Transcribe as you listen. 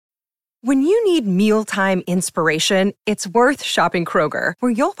When you need mealtime inspiration, it's worth shopping Kroger,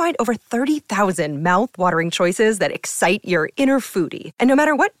 where you'll find over 30,000 mouth-watering choices that excite your inner foodie. And no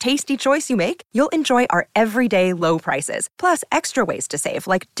matter what tasty choice you make, you'll enjoy our everyday low prices, plus extra ways to save,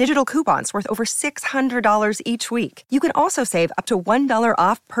 like digital coupons worth over $600 each week. You can also save up to $1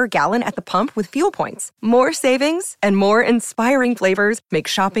 off per gallon at the pump with fuel points. More savings and more inspiring flavors make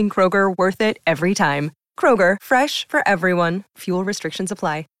shopping Kroger worth it every time. Kroger, fresh for everyone. Fuel restrictions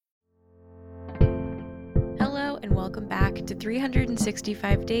apply. Hello and welcome back to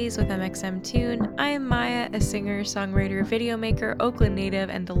 365 Days with mxmtoon. I am Maya, a singer, songwriter, video maker, Oakland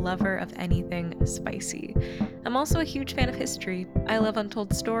native, and the lover of anything spicy. I'm also a huge fan of history. I love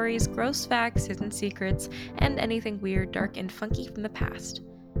untold stories, gross facts, hidden secrets, and anything weird, dark, and funky from the past.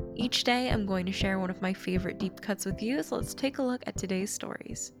 Each day, I'm going to share one of my favorite deep cuts with you, so let's take a look at today's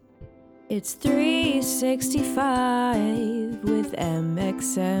stories. It's 365 with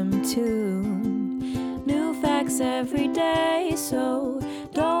mxmtoon. New facts every day, so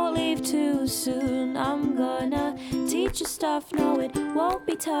don't leave too soon. I'm gonna teach you stuff, no it won't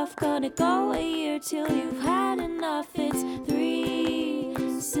be tough. Gonna go a year till you've had enough. It's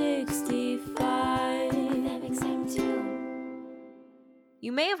 365 mxmtoon.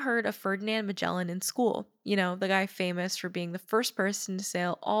 You may have heard of Ferdinand Magellan in school. You know, the guy famous for being the first person to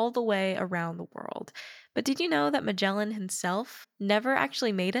sail all the way around the world. But did you know that Magellan himself never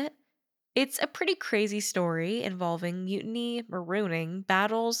actually made it? It's a pretty crazy story involving mutiny, marooning,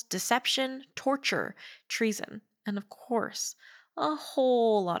 battles, deception, torture, treason, and of course, a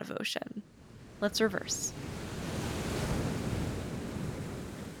whole lot of ocean. Let's reverse.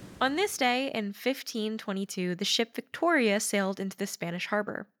 On this day in 1522, the ship Victoria sailed into the Spanish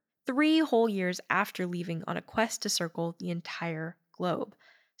harbor, 3 whole years after leaving on a quest to circle the entire globe.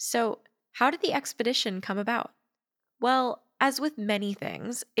 So, how did the expedition come about? Well, as with many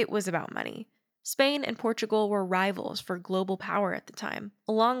things, it was about money. Spain and Portugal were rivals for global power at the time,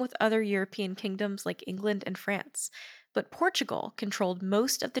 along with other European kingdoms like England and France. But Portugal controlled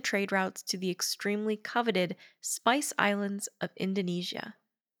most of the trade routes to the extremely coveted Spice Islands of Indonesia.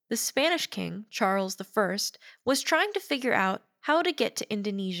 The Spanish king, Charles I, was trying to figure out how to get to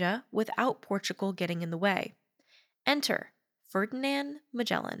Indonesia without Portugal getting in the way. Enter Ferdinand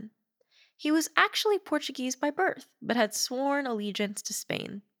Magellan. He was actually Portuguese by birth, but had sworn allegiance to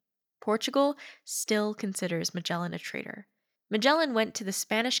Spain. Portugal still considers Magellan a traitor. Magellan went to the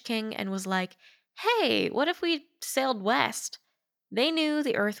Spanish king and was like, "Hey, what if we sailed west?" They knew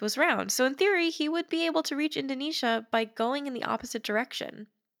the earth was round, so in theory, he would be able to reach Indonesia by going in the opposite direction.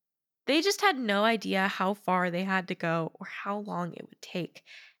 They just had no idea how far they had to go or how long it would take.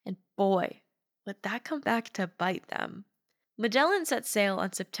 And boy, would that come back to bite them. Magellan set sail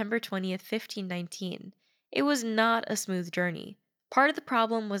on September 20th, 1519. It was not a smooth journey. Part of the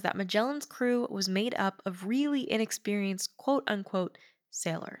problem was that Magellan's crew was made up of really inexperienced quote-unquote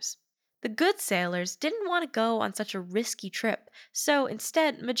sailors. The good sailors didn't want to go on such a risky trip, so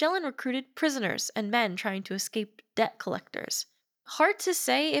instead Magellan recruited prisoners and men trying to escape debt collectors. Hard to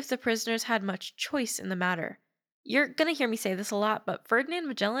say if the prisoners had much choice in the matter. You're gonna hear me say this a lot, but Ferdinand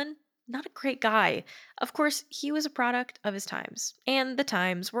Magellan, not a great guy. Of course, he was a product of his times, and the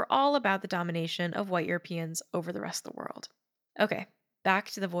times were all about the domination of white Europeans over the rest of the world. Okay, back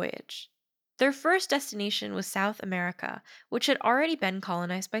to the voyage. Their first destination was South America, which had already been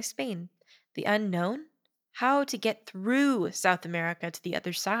colonized by Spain. The unknown? How to get through South America to the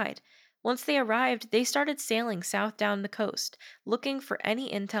other side. Once they arrived, they started sailing south down the coast, looking for any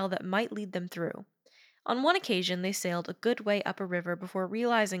intel that might lead them through. On one occasion, they sailed a good way up a river before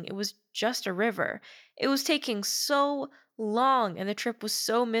realizing it was just a river. It was taking so long and the trip was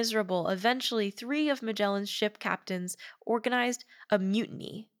so miserable, eventually 3 of Magellan's ship captains organized a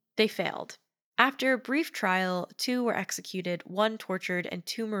mutiny. They failed. After a brief trial, 2 were executed, 1 tortured, and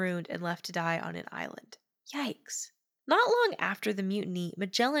 2 marooned and left to die on an island. Yikes. Not long after the mutiny,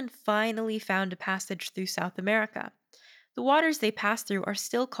 Magellan finally found a passage through South America. The waters they passed through are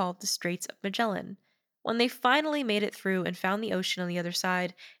still called the Straits of Magellan. When they finally made it through and found the ocean on the other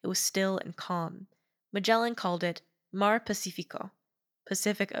side, it was still and calm. Magellan called it Mar Pacifico,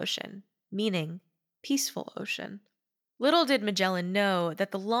 Pacific Ocean, meaning peaceful ocean. Little did Magellan know that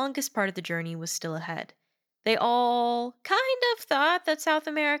the longest part of the journey was still ahead. They all kind of thought that South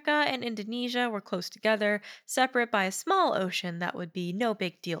America and Indonesia were close together, separate by a small ocean that would be no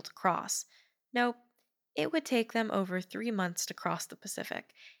big deal to cross. Nope, it would take them over 3 months to cross the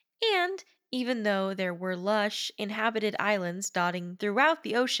Pacific. And even though there were lush, inhabited islands dotting throughout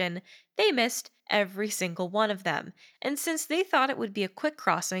the ocean, they missed every single one of them. And since they thought it would be a quick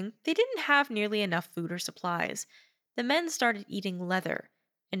crossing, they didn't have nearly enough food or supplies. The men started eating leather,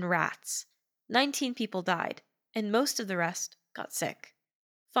 and rats. 19 people died, and most of the rest got sick.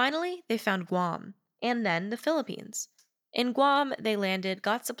 Finally, they found Guam, and then the Philippines. In Guam, they landed,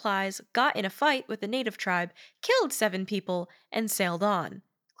 got supplies, got in a fight with the native tribe, killed 7 people, and sailed on.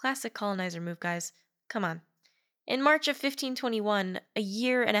 Classic colonizer move, guys. Come on. In March of 1521, a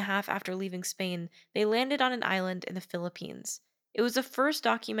year and a half after leaving Spain, they landed on an island in the Philippines. It was the first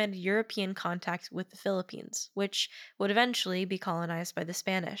documented European contact with the Philippines, which would eventually be colonized by the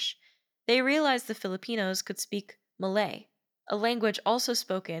Spanish. They realized the Filipinos could speak Malay, a language also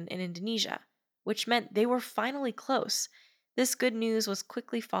spoken in Indonesia, which meant they were finally close. This good news was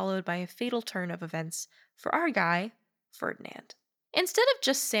quickly followed by a fatal turn of events for our guy, Ferdinand. Instead of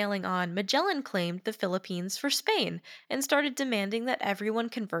just sailing on, Magellan claimed the Philippines for Spain and started demanding that everyone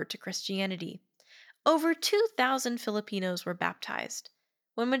convert to Christianity. Over 2,000 Filipinos were baptized.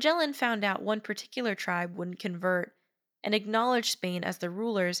 When Magellan found out one particular tribe wouldn't convert and acknowledged Spain as their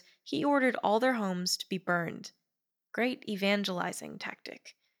rulers, he ordered all their homes to be burned. Great evangelizing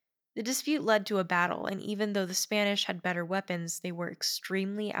tactic. The dispute led to a battle, and even though the Spanish had better weapons, they were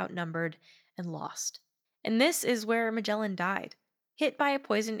extremely outnumbered and lost. And this is where Magellan died, hit by a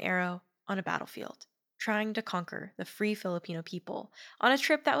poisoned arrow on a battlefield, trying to conquer the free Filipino people on a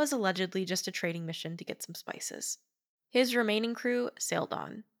trip that was allegedly just a trading mission to get some spices. His remaining crew sailed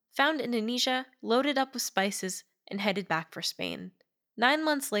on, found Indonesia, loaded up with spices, and headed back for Spain. 9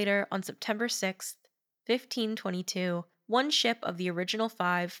 months later, on September 6th, 1522, one ship of the original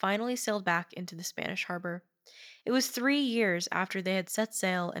 5 finally sailed back into the Spanish harbor. It was 3 years after they had set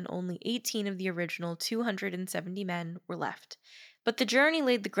sail, and only 18 of the original 270 men were left. But the journey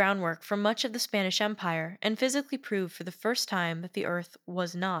laid the groundwork for much of the Spanish Empire and physically proved for the first time that the Earth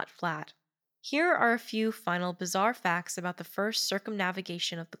was not flat. Here are a few final bizarre facts about the first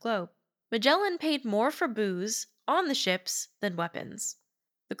circumnavigation of the globe. Magellan paid more for booze on the ships than weapons.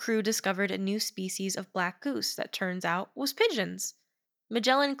 The crew discovered a new species of black goose that turns out was pigeons.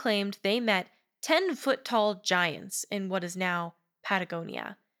 Magellan claimed they met 10-foot-tall giants in what is now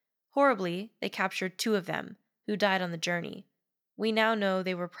Patagonia. Horribly, they captured 2 of them, who died on the journey. We now know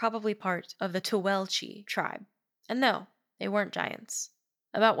they were probably part of the Tehuelche tribe. And no, they weren't giants.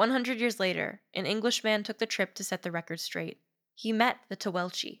 About 100 years later, an Englishman took the trip to set the record straight. He met the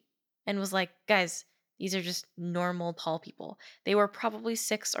Tehuelche and was like, guys, these are just normal tall people. They were probably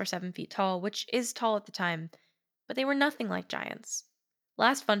 6 or 7 feet tall, which is tall at the time, but they were nothing like giants.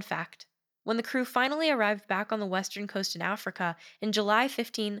 Last fun fact. When the crew finally arrived back on the western coast in Africa in July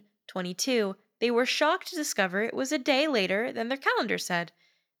 1522, they were shocked to discover it was a day later than their calendar said.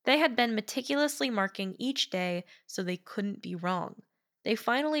 They had been meticulously marking each day so they couldn't be wrong. They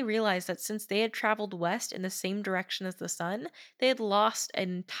finally realized that since they had traveled west in the same direction as the sun, they had lost an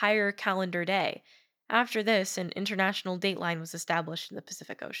entire calendar day. After this, an international dateline was established in the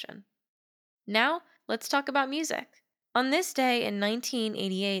Pacific Ocean. Now, let's talk about music. On this day in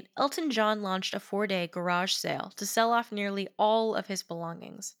 1988, Elton John launched a 4-day garage sale to sell off nearly all of his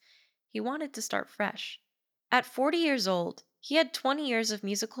belongings. He wanted to start fresh. At 40 years old, he had 20 years of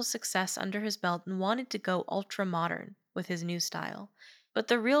musical success under his belt and wanted to go ultra-modern with his new style. But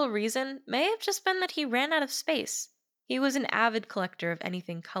the real reason may have just been that he ran out of space. He was an avid collector of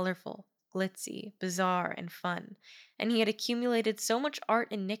anything colorful, glitzy, bizarre, and fun, and he had accumulated so much art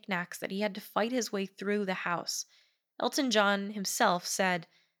and knickknacks that he had to fight his way through the house. Elton John himself said,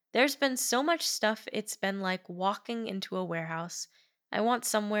 "There's been so much stuff it's been like walking into a warehouse. I want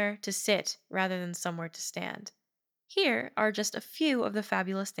somewhere to sit rather than somewhere to stand." Here are just a few of the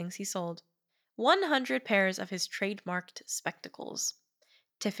fabulous things he sold. 100 pairs of his trademarked spectacles.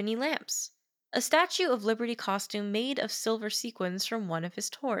 Tiffany lamps. A Statue of Liberty costume made of silver sequins from one of his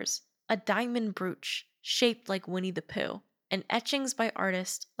tours. A diamond brooch shaped like Winnie the Pooh. And etchings by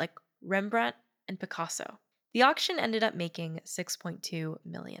artists like Rembrandt and Picasso. The auction ended up making $6.2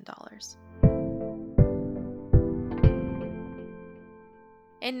 million.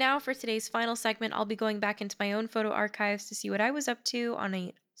 And now for today's final segment, I'll be going back into my own photo archives to see what I was up to on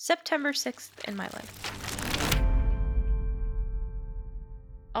a September 6th in my life.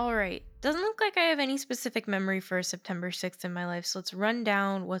 Alright, doesn't look like I have any specific memory for September 6th in my life, so let's run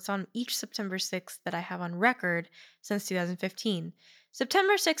down what's on each September 6th that I have on record since 2015.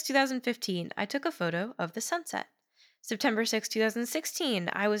 September 6, 2015, I took a photo of the sunset. September 6, 2016,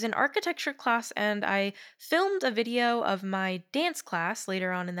 I was in architecture class and I filmed a video of my dance class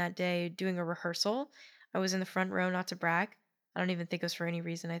later on in that day doing a rehearsal. I was in the front row, not to brag. I don't even think it was for any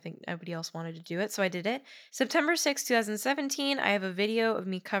reason. I think nobody else wanted to do it, so I did it. September 6, 2017, I have a video of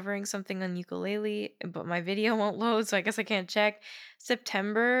me covering something on ukulele, but my video won't load, so I guess I can't check.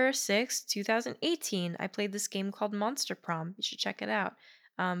 September 6, 2018, I played this game called Monster Prom. You should check it out.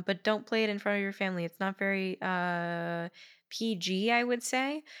 But don't play it in front of your family. It's not very PG, I would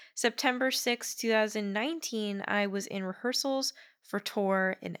say. September 6, 2019, I was in rehearsals for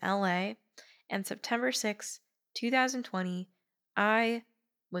tour in LA. And September 6, 2020, I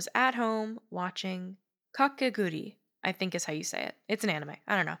was at home watching Kakeguri, I think is how you say it. It's an anime.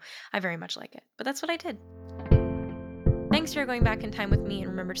 I don't know. I very much like it. But that's what I did. Thanks for going back in time with me, and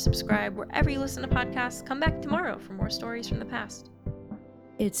remember to subscribe wherever you listen to podcasts. Come back tomorrow for more stories from the past.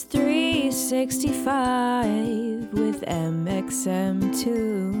 It's 365 with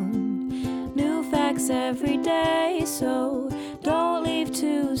MXM2. New facts every day, so don't leave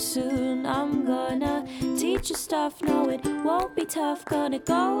too soon. I'm gonna teach you stuff, no it won't be tough. Gonna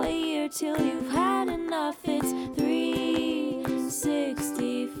go a year till you've had enough. It's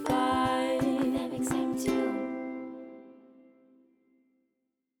 365.